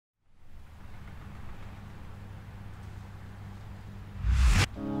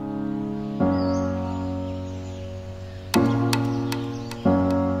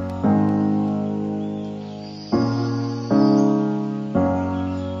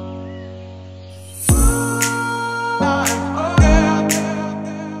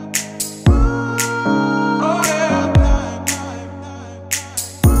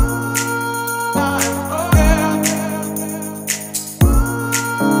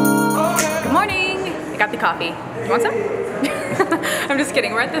got the coffee. You want some? I'm just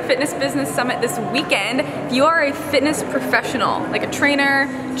kidding. We're at the Fitness Business Summit this weekend. If you are a fitness professional, like a trainer,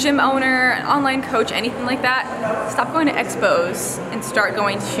 gym owner, an online coach, anything like that, stop going to expos and start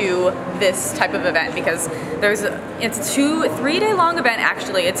going to this type of event, because it's a 3-day long event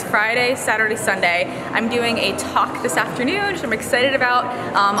actually. It's Friday, Saturday, Sunday. I'm doing a talk this afternoon, which I'm excited about,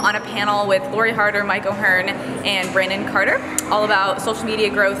 on a panel with Lori Harder, Mike O'Hearn, and Brandon Carter, all about social media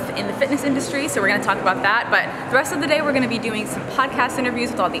growth in the fitness industry. So we're gonna talk about that, but the rest of the day we're gonna be doing some podcast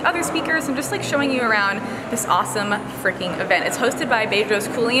interviews with all the other speakers and just like showing you around this awesome freaking event. It's hosted by Bedros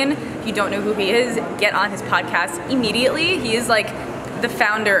Keuilian. If you don't know who he is, get on his podcast immediately. He is like the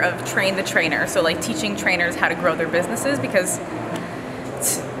founder of Train the Trainer, so like teaching trainers how to grow their businesses, because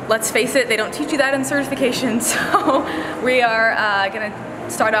let's face it, they don't teach you that in certifications. So we are gonna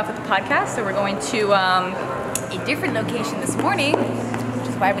start off with the podcast. So we're going to a different location this morning, which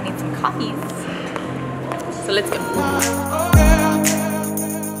is why we need some coffees. So let's go.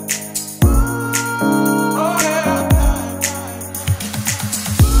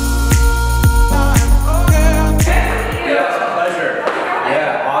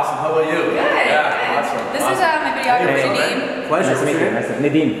 Pleasure. Nice to meet you.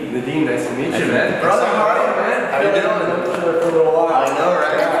 Nadeem. Nadeem, nice to meet you, man. Brother, how are you, man? How you doing? I've known each other for a little while. I know,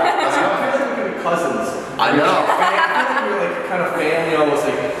 right? I feel like we could be cousins. I know. I feel like we're like kind of family, almost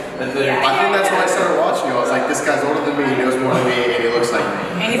like. I think that's when I started watching you. I was like, this guy's older than me, he knows more than me, and he looks like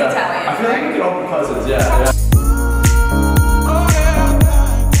me. And he's Italian. I feel like we could all be cousins, yeah.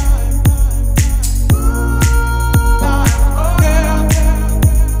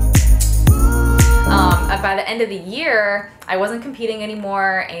 By the end of the year, I wasn't competing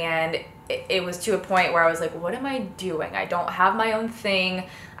anymore, and it was to a point where I was like, what am I doing? I don't have my own thing.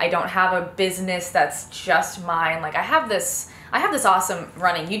 I don't have a business that's just mine. Like I have this awesome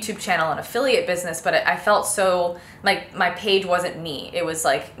running YouTube channel and affiliate business, but I felt so like my page wasn't me. It was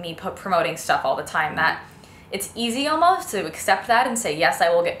like me promoting stuff all the time, that it's easy almost to accept that and say, yes, I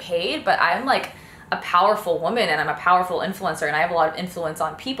will get paid, but I'm like a powerful woman and I'm a powerful influencer and I have a lot of influence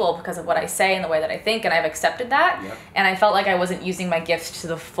on people because of what I say and the way that I think, and I've accepted that. Yep. And I felt like I wasn't using my gifts to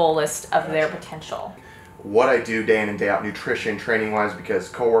the fullest of their potential. What I do day in and day out, nutrition, training wise, because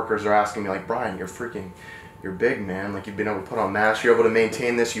coworkers are asking me like, Brian, you're big, man. Like you've been able to put on mass, you're able to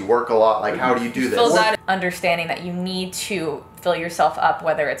maintain this, you work a lot. Like how do you do this? Full that understanding that you need to fill yourself up,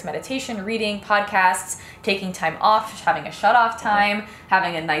 whether it's meditation, reading, podcasts, taking time off, having a shut off time,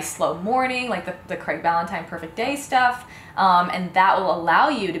 having a nice slow morning, like the Craig Ballantyne perfect day stuff. And that will allow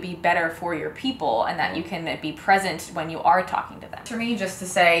you to be better for your people, and that you can be present when you are talking to them. For me, just to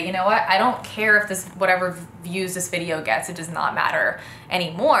say, you know what, I don't care if whatever views this video gets, it does not matter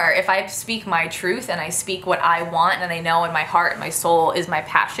anymore. If I speak my truth and I speak what I want and I know in my heart and my soul is my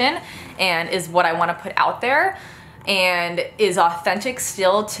passion and is what I want to put out there and is authentic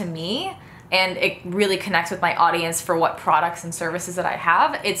still to me, and it really connects with my audience for what products and services that I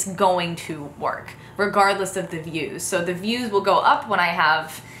have, it's going to work regardless of the views. So the views will go up when I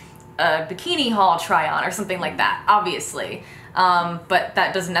have a bikini haul try on or something like that, obviously. But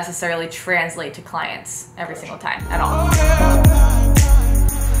that doesn't necessarily translate to clients every single time at all.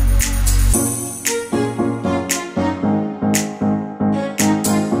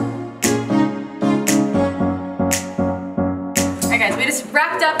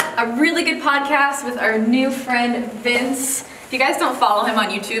 Wrapped up a really good podcast with our new friend Vince. If you guys don't follow him on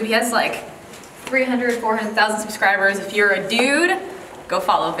YouTube, he has like 300, 400,000 subscribers. If you're a dude, go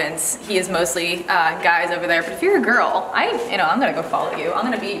follow Vince. He is mostly guys over there. But if you're a girl, I'm gonna go follow you. I'm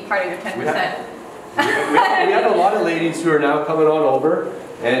gonna be part of your 10%. We have a lot of ladies who are now coming on over,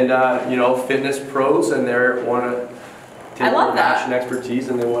 and fitness pros, and they want to take their passion expertise,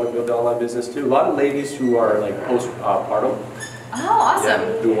 and they want to build an online business too. A lot of ladies who are like postpartum. Oh, awesome.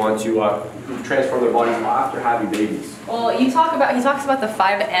 Yeah, who want to transform their bodies after having babies. Well, he talks about the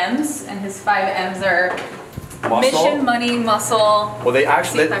 5 M's, and his 5 M's are muscle, mission, money, muscle. Well, they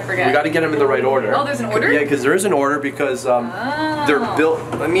actually, we got to get them in the right order. Oh, there's an order? Yeah, because there is an order, because they're built,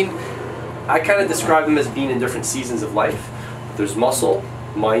 I kind of describe them as being in different seasons of life. There's muscle,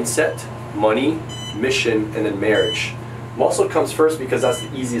 mindset, money, mission, and then marriage. Muscle comes first because that's the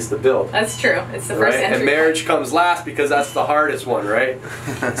easiest to build. That's true. It's the first entry. And marriage comes last because that's the hardest one, right?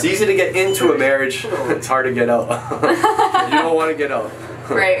 It's easy to get into a marriage. It's hard to get out. You don't want to get out.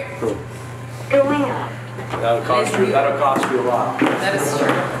 Right. That'll cost you a lot. That is true.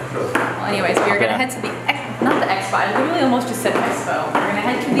 Well, anyways, we are going to head to not the expo. I literally almost just said expo. We're going to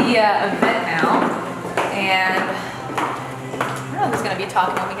head to the event now. And I don't know who's going to be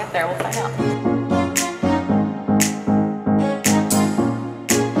talking when we get there. We'll find out.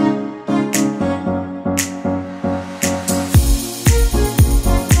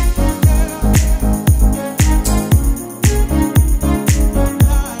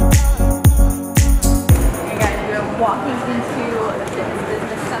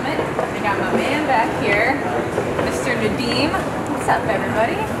 up,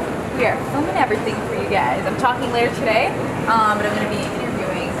 everybody? We are filming everything for you guys. I'm talking later today, but I'm going to be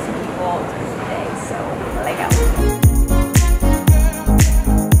interviewing some people today, so let go.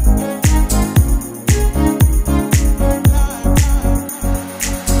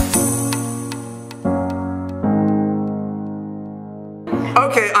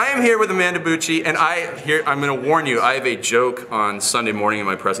 Okay, I am here with Amanda Bucci, and I'm going to warn you, I have a joke on Sunday morning in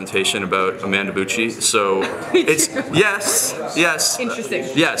my presentation about Amanda Bucci, so it's, yes. Interesting.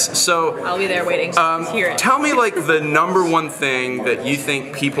 Yes, so. I'll be there waiting to hear it. Tell me like the #1 thing that you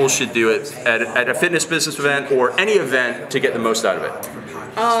think people should do at a fitness business event or any event to get the most out of it.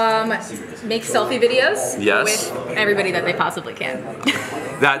 Make selfie videos with everybody that they possibly can.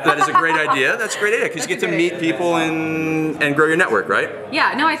 That is a great idea. That's a great idea because you get to meet people and grow your network, right?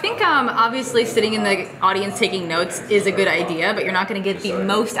 Yeah, no, I think obviously sitting in the audience taking notes is a good idea, but you're not going to get the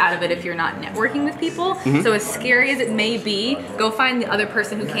most out of it if you're not networking with people. So as scary as it may be, go find the other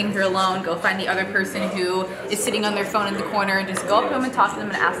person who came here alone, go find the other person who is sitting on their phone in the corner and just go up to them and talk to them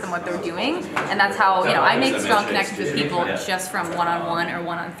and ask them what they're doing. And that's how, you know, I make strong connections with people just from one-on-one or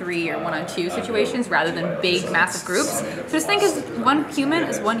one-on-3 or one-on-2 situations rather than big, massive groups. So just think as one human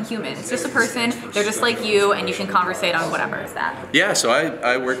is one human. It's just a person, they're just like you, and you can conversate on whatever is that. Yeah, so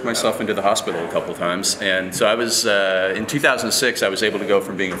I worked myself into the hospital a couple times, and so I was, in 2006, I was able to go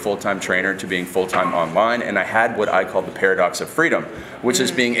from being a full-time trainer to being full-time online, and I had what I call the paradox of freedom, which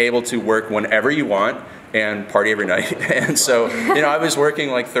is being able to work whenever you want and party every night. And so, you know, I was working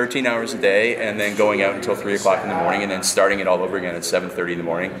like 13 hours a day and then going out until 3 o'clock in the morning and then starting it all over again at 7:30 in the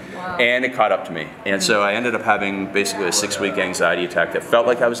morning. Wow. And it caught up to me. And so I ended up having basically a 6-week anxiety attack that felt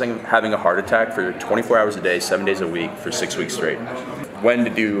like I was having a heart attack for 24 hours a day, 7 days a week for 6 weeks straight. When to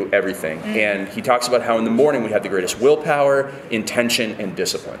do everything. And he talks about how in the morning we have the greatest willpower, intention, and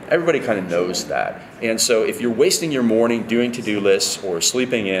discipline. Everybody kind of knows that. And so if you're wasting your morning doing to-do lists or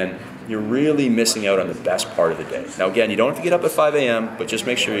sleeping in, you're really missing out on the best part of the day. Now again, you don't have to get up at 5 a.m., but just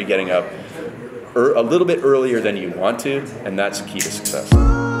make sure you're getting up a little bit earlier than you want to, and that's the key to success.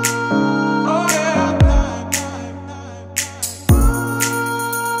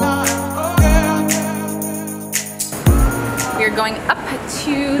 We're going up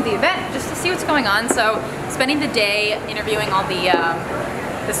to the event just to see what's going on. So spending the day interviewing all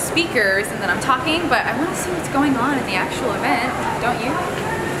the speakers, and then I'm talking, but I want to see what's going on at the actual event, don't you?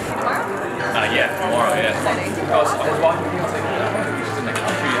 Tomorrow? Yeah, tomorrow, yeah. Exciting. I was walking through, I was like, she's in the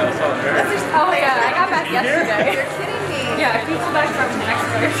country, I saw her. Oh yeah, I got back yesterday. You're kidding me. Yeah, I flew back from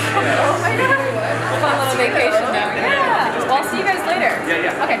Mexico. Oh my god. Fun little vacation now. Yeah. Well, I'll see you guys later.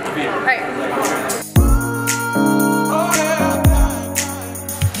 Yeah. Okay. All right.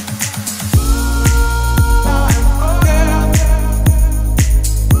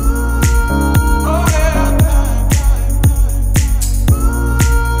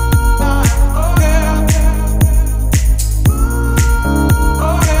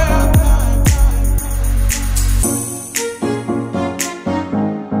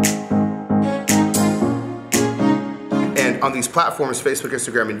 On these platforms, Facebook,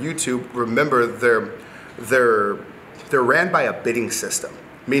 Instagram, and YouTube, remember they're ran by a bidding system,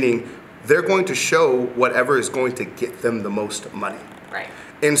 meaning they're going to show whatever is going to get them the most money. Right.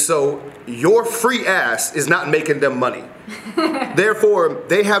 And so your free ass is not making them money. Therefore,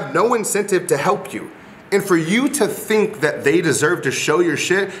 they have no incentive to help you. And for you to think that they deserve to show your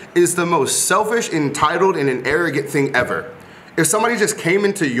shit is the most selfish, entitled, and an arrogant thing ever. If somebody just came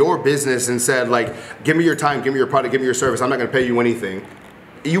into your business and said, like, give me your time, give me your product, give me your service, I'm not gonna pay you anything,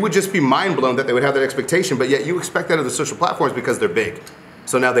 you would just be mind blown that they would have that expectation, but yet you expect that of the social platforms because they're big.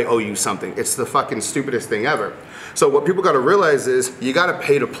 So now they owe you something. It's the fucking stupidest thing ever. So what people gotta realize is you gotta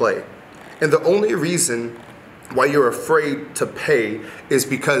pay to play. And the only reason why you're afraid to pay is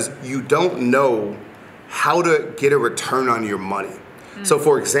because you don't know how to get a return on your money. So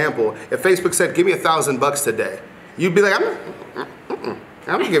for example, if Facebook said, give me $1,000 today, you'd be like,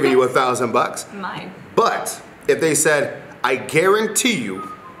 I'm giving you $1,000. Mine. But if they said, I guarantee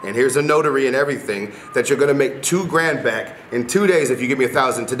you, and here's a notary and everything, that you're gonna make $2 grand back in 2 days if you give me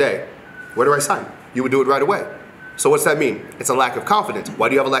 $1,000 today, where do I sign? You would do it right away. So what's that mean? It's a lack of confidence. Why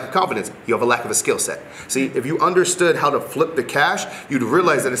do you have a lack of confidence? You have a lack of a skill set. See, if you understood how to flip the cash, you'd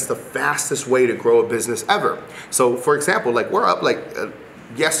realize that it's the fastest way to grow a business ever. So for example, like we're up like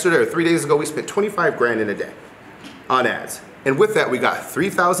yesterday or 3 days ago, we spent 25 grand in a day on ads. And with that, we got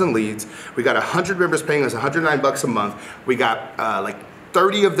 3,000 leads. We got 100 members paying us $109 a month. We got like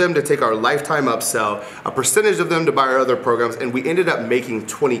 30 of them to take our lifetime upsell, a percentage of them to buy our other programs, and we ended up making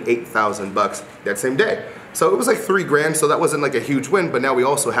 $28,000 that same day. So it was like $3 grand, so that wasn't like a huge win, but now we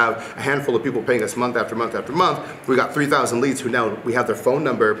also have a handful of people paying us month after month after month. We got 3,000 leads who now we have their phone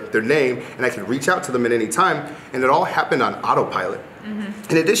number, their name, and I can reach out to them at any time, and it all happened on autopilot.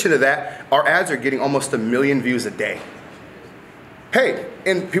 In addition to that, our ads are getting almost 1 million views a day. Paid.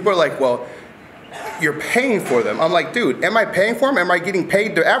 And people are like, well, you're paying for them. I'm like, dude, am I paying for them? Am I getting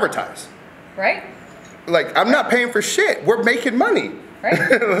paid to advertise? Right. Like, I'm not paying for shit. We're making money.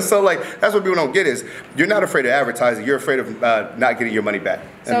 Right. So like, that's what people don't get is, you're not afraid of advertising, you're afraid of not getting your money back.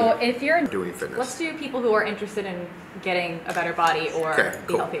 So if you're doing fitness. Let's do people who are interested in getting a better body or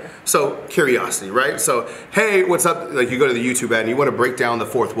be healthier. So curiosity, right? So, hey, what's up? Like you go to the YouTube ad and you want to break down the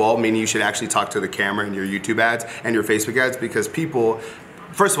fourth wall, meaning you should actually talk to the camera in your YouTube ads and your Facebook ads, because people,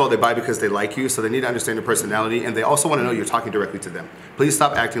 first of all, they buy because they like you, so they need to understand your personality, and they also want to know you're talking directly to them. Please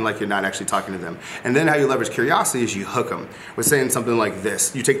stop acting like you're not actually talking to them. And then how you leverage curiosity is you hook them. We're saying something like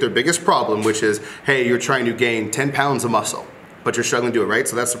this. You take their biggest problem, which is, hey, you're trying to gain 10 pounds of muscle, but you're struggling to do it, right?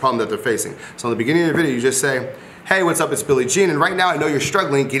 So that's the problem that they're facing. So in the beginning of your video, you just say, hey, what's up, it's Billy Jean, and right now I know you're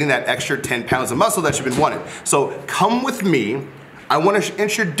struggling getting that extra 10 pounds of muscle that you've been wanting. So come with me, I want to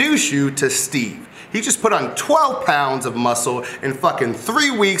introduce you to Steve. He just put on 12 pounds of muscle in fucking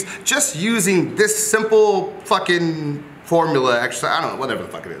 3 weeks just using this simple fucking formula exercise. I don't know, whatever the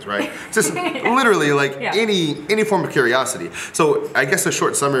fuck it is, right? Just literally like any form of curiosity. So I guess a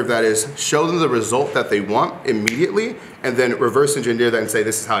short summary of that is show them the result that they want immediately and then reverse engineer that and say,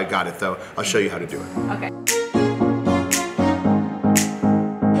 this is how I got it though. I'll show you how to do it. Okay.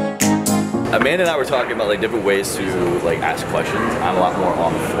 Amanda and I were talking about like different ways to like ask questions. I'm a lot more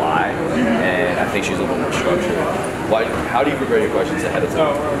on the fly, and I think she's a little more structured. How do you prepare your questions ahead of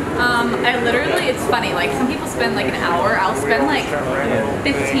time? I literally, it's funny, like some people spend like an hour, I'll spend like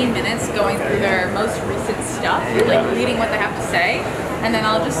 15 minutes going through their most recent stuff, like reading what they have to say, and then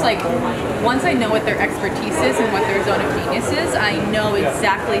I'll just like, once I know what their expertise is and what their zone of genius is, I know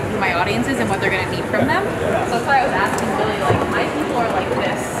exactly who my audience is and what they're gonna need from them. So that's why I was asking Billy, like, my people are like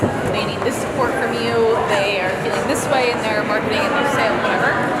this. They need this support from you, they are feeling this way in their marketing and their sales,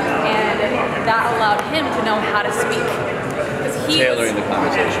 whatever. And that allowed him to know how to speak. Tailoring the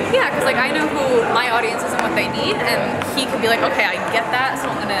conversation. Yeah, because like I know who my audience is and what they need, and he could be like, okay, I get that, so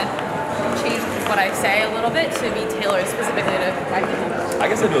I'm gonna change what I say a little bit to be tailored specifically to my people. I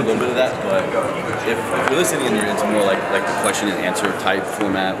guess I do a little bit of that, but if you're listening and you're into more like the question and answer type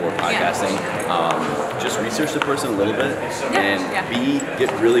format or podcasting, just research the person a little bit and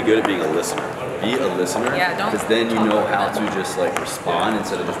get really good at being a listener. Be a listener, because then you know how to just like respond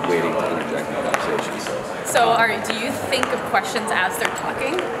instead of just waiting to interject in the conversation. So, do you think of questions as they're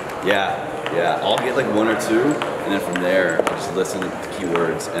talking? Yeah. I'll get like one or two, and then from there, I'll just listen to the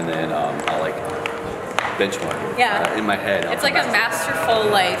keywords, and then I'll like benchmark it in my head. It's like a masterful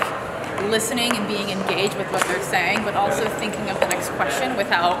like listening and being engaged with what they're saying, but also thinking of the next question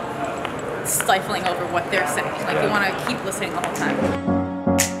without stifling over what they're saying. Like you want to keep listening the whole time.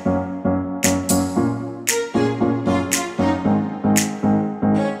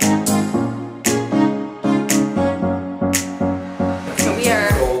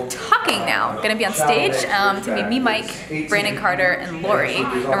 Going to be on stage to meet me, Mike, Brandon Carter, and Lori,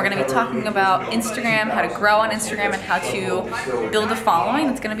 and we're going to be talking about Instagram, how to grow on Instagram, and how to build a following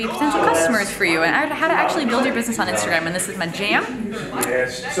that's going to be potential customers for you, and how to actually build your business on Instagram. And this is my jam.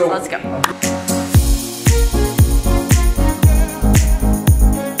 So let's go.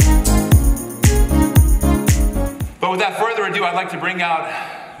 But without further ado, I'd like to bring out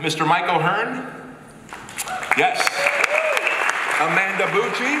Mr. Mike O'Hearn. Yes. Amanda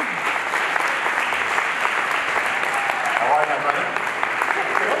Bucci. How are you, my brother?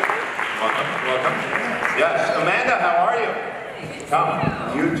 Welcome. Yes, Amanda, how are you? Come,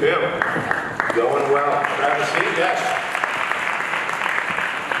 you too. Going well. Grab a seat, yes.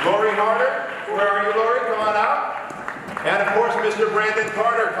 Lori Carter, where are you, Lori? Come on out. And of course, Mr. Brandon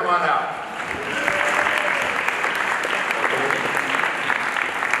Carter, come on out.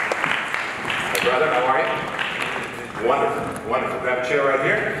 Hey, brother, how are you? Wonderful, wonderful. Grab a chair right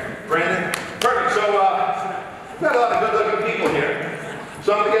here. Brandon, perfect. So, we've got a lot of good-looking people here.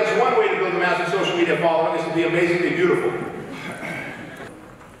 So I'm going to guess one way to build a massive social media following is to be amazingly beautiful.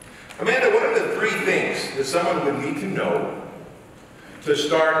 Amanda, what are the 3 things that someone would need to know to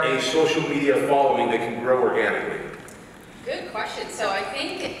start a social media following that can grow organically? Good question. So I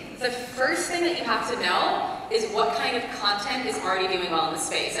think the first thing that you have to know is what kind of content is already doing well in the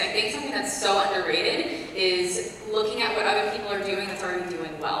space. I think something that's so underrated is looking at what other people are doing that's already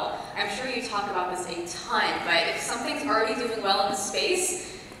doing well. I'm sure you talk about this a ton, but if something's already doing well in the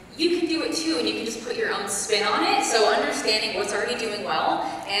space, you can do it too, and you can just put your own spin on it. So understanding what's already doing well,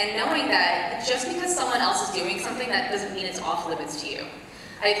 and knowing that just because someone else is doing something, that doesn't mean it's off limits to you.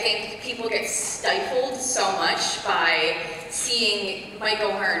 I think people get stifled so much by seeing Mike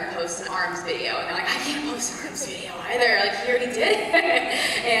O'Hearn post an arms video, and they're like, I can't post an arms video either. Like, he already did it.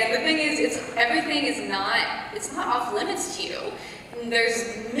 And the thing is, everything is it's not off limits to you.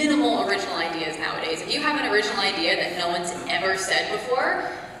 There's minimal original ideas nowadays. If you have an original idea that no one's ever said before,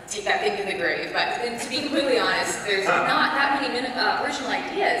 take that thing to the grave. But to be completely honest, there's not that many original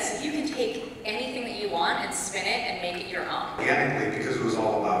ideas. You can take anything that you want and spin it and make it your own. Organically, because it was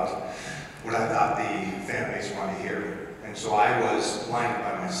all about what I thought the fan base wanted to hear. And so I was blinded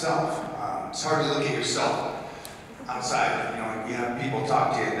by myself. It's hard to look at yourself outside. You know, you have people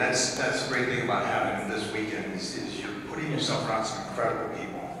talk to you. That's the great thing about having this weekend is you're putting yourself around some incredible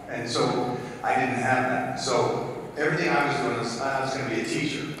people. And so I didn't have that. So everything I was doing was I was going to be a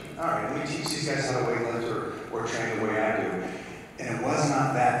teacher. All right, let me teach these guys how to weightlift or train the way I do. And it was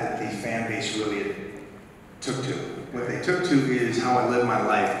not that the fan base really took to. What they took to is how I live my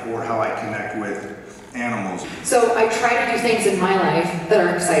life or how I connect with animals. So I try to do things in my life that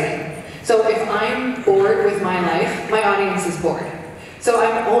are exciting. So if I'm bored with my life, my audience is bored. So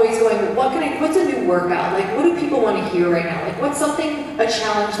I'm always going, what's a new workout? Like, what do people want to hear right now? Like, what's a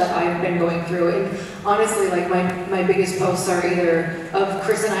challenge that I've been going through? And honestly, like my biggest posts are either of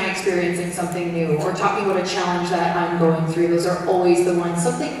Chris and I experiencing something new or talking about a challenge that I'm going through. Those are always the ones.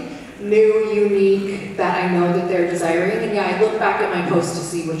 Something new, unique, that I know that they're desiring. And yeah, I look back at my posts to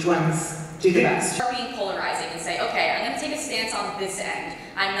see which ones do the best. Start being polarizing and say, okay, I'm going to take a stance on this end.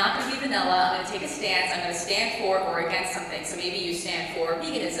 I'm not going to be vanilla. I'm going to take a stance. I'm going to stand for or against something. So maybe you stand for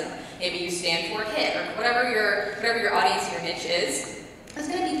veganism. Maybe you stand for HIIT or whatever your audience, your niche is. There's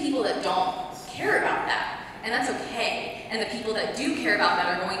going to be people that don't care about that, and that's okay. And the people that do care about that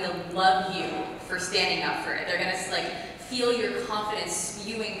are going to love you for standing up for it. They're going to feel your confidence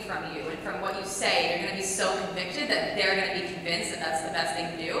spewing from you and from what you say. They're going to be so convicted that they're going to be convinced that that's the best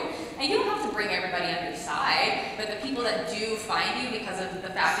thing to do. And you don't have to bring everybody on your side, but the people that do find you because of the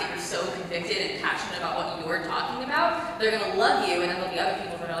fact that you're so convicted and passionate about what you're talking about, they're going to love you, and then there'll be other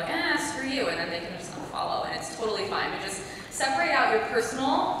people that are like, screw you, and then they can just unfollow, and it's totally fine. But just separate out your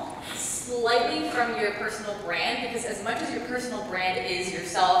personal slightly from your personal brand, because as much as your personal brand is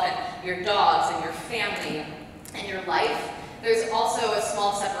yourself and your dogs and your family and your life, there's also a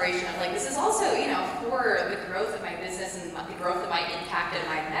small separation of like, this is also, for the growth of my business and the growth of my impact and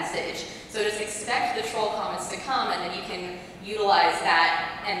my message. So just expect the troll comments to come, and then you can utilize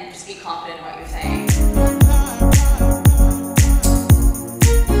that and just be confident in what you're saying.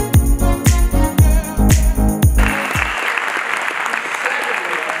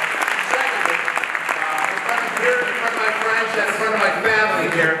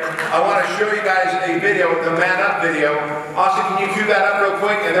 I want to show you guys a video, the Man Up video. Austin, can you cue that up real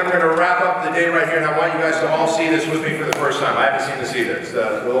quick? And then we're going to wrap up the day right here. And I want you guys to all see this with me for the first time. I haven't seen this either. It's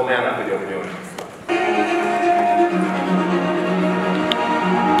the little Man Up video we're doing.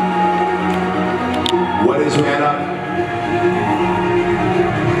 What is Man Up?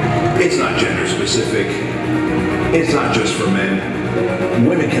 It's not gender specific. It's not just for men.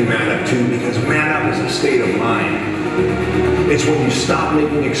 Women can man up too, because man up is a state of mind. It's when you stop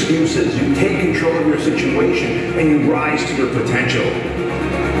making excuses, you take control of your situation, and you rise to your potential.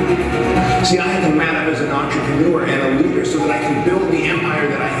 See, I had to man up as an entrepreneur and a leader so that I can build the empire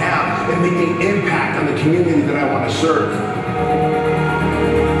that I have and make an impact on the community that I want to serve.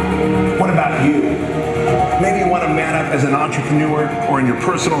 What about you? Maybe you want to man up as an entrepreneur or in your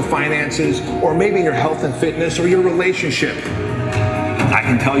personal finances, or maybe in your health and fitness or your relationship. I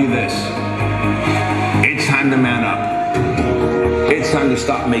can tell you this. It's time to man up. It's time to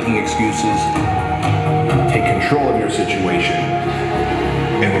stop making excuses, take control of your situation,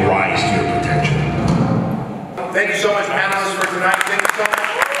 and rise to your potential. Thank you so much, panelists, for tonight. Thank you so much.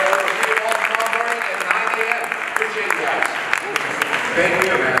 We'll see you all tomorrow morning at 9 a.m. Appreciate you guys. Thank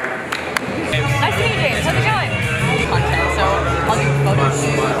you, man. Nice to meet you, James. How's it going? Content, so I'll do photos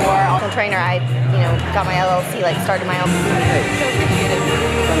or I'll trainer. I, got my LLC, started my own.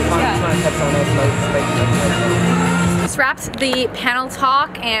 Just wrapped the panel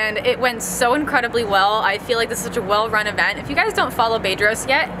talk, and it went so incredibly well. I feel like this is such a well-run event. If you guys don't follow Bedros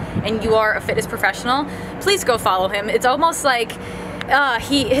yet, and you are a fitness professional, please go follow him. It's almost like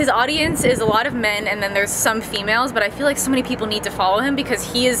His audience is a lot of men, and then there's some females, but I feel like so many people need to follow him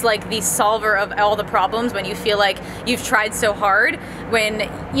because he is like the solver of all the problems when you feel like you've tried so hard, when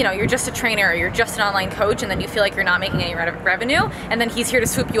you're just a trainer or you're just an online coach, and then you feel like you're not making any revenue, and then he's here to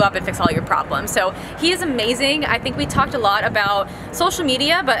swoop you up and fix all your problems. So he is amazing. I think we talked a lot about social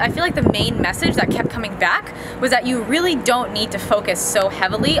media, but I feel like the main message that kept coming back was that you really don't need to focus so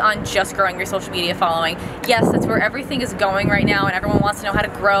heavily on just growing your social media following. Yes, that's where everything is going right now, and everyone wants to know how to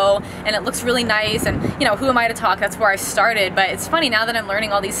grow, and it looks really nice, and who am I to talk? That's where I started. But it's funny now that I'm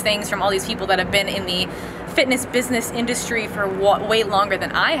learning all these things from all these people that have been in the fitness business industry for way longer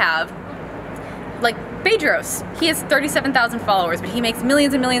than I have. Like Bedros, he has 37,000 followers, but he makes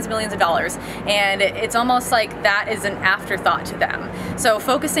millions and millions and millions of dollars, and it's almost like that is an afterthought to them. So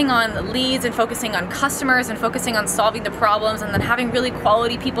focusing on leads and focusing on customers and focusing on solving the problems, and then having really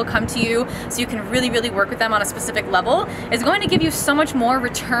quality people come to you so you can really work with them on a specific level is going to give you so much more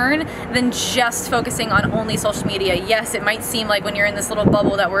return than just focusing on only social media. Yes, it might seem like when you're in this little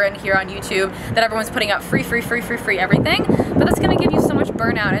bubble that we're in here on YouTube that everyone's putting out free everything, but that's going to give you so much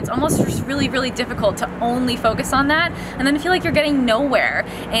burnout. It's almost just really difficult to only focus on that, and then feel like you're getting nowhere.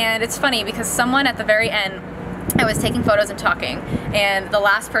 And it's funny because someone at the very end, I was taking photos and talking, and the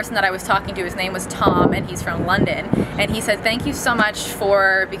last person that I was talking to, his name was Tom, and he's from London, and he said, "Thank you so much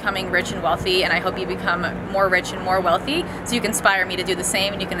for becoming rich and wealthy, and I hope you become more rich and more wealthy so you can inspire me to do the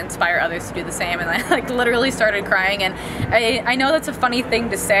same, and you can inspire others to do the same." And I like literally started crying, and I know that's a funny thing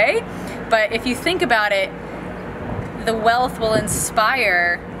to say, but if you think about it, the wealth will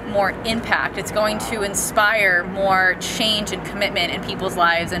inspire more impact. It's going to inspire more change and commitment in people's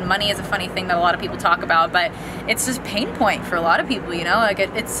lives. And money is a funny thing that a lot of people talk about, but it's just pain point for a lot of people, like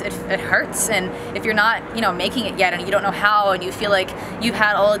it hurts. And if you're not, making it yet, and you don't know how, and you feel like you've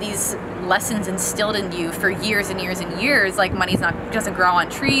had all of these lessons instilled in you for years and years and years, like doesn't grow on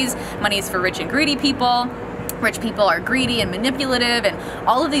trees. Money is for rich and greedy people. Rich people are greedy and manipulative, and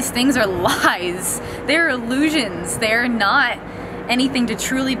all of these things are lies. They're illusions. They're not anything to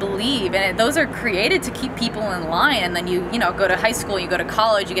truly believe, and those are created to keep people in line. And then you go to high school, you go to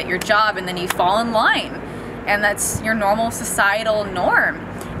college, you get your job, and then you fall in line, and that's your normal societal norm.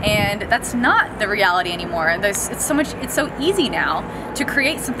 And that's not the reality anymore. It's so easy now to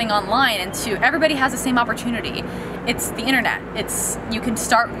create something online, and everybody has the same opportunity. It's the internet. You can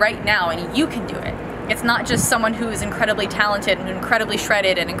start right now, and you can do it. It's not just someone who is incredibly talented and incredibly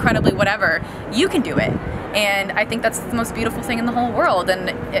shredded and incredibly whatever. You can do it. And I think that's the most beautiful thing in the whole world. And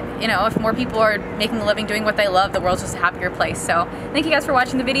if more people are making a living doing what they love, the world's just a happier place. So thank you guys for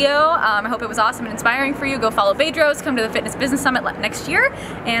watching the video. I hope it was awesome and inspiring for you. Go follow Bedros, come to the Fitness Business Summit next year,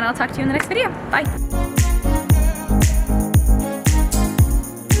 and I'll talk to you in the next video. Bye.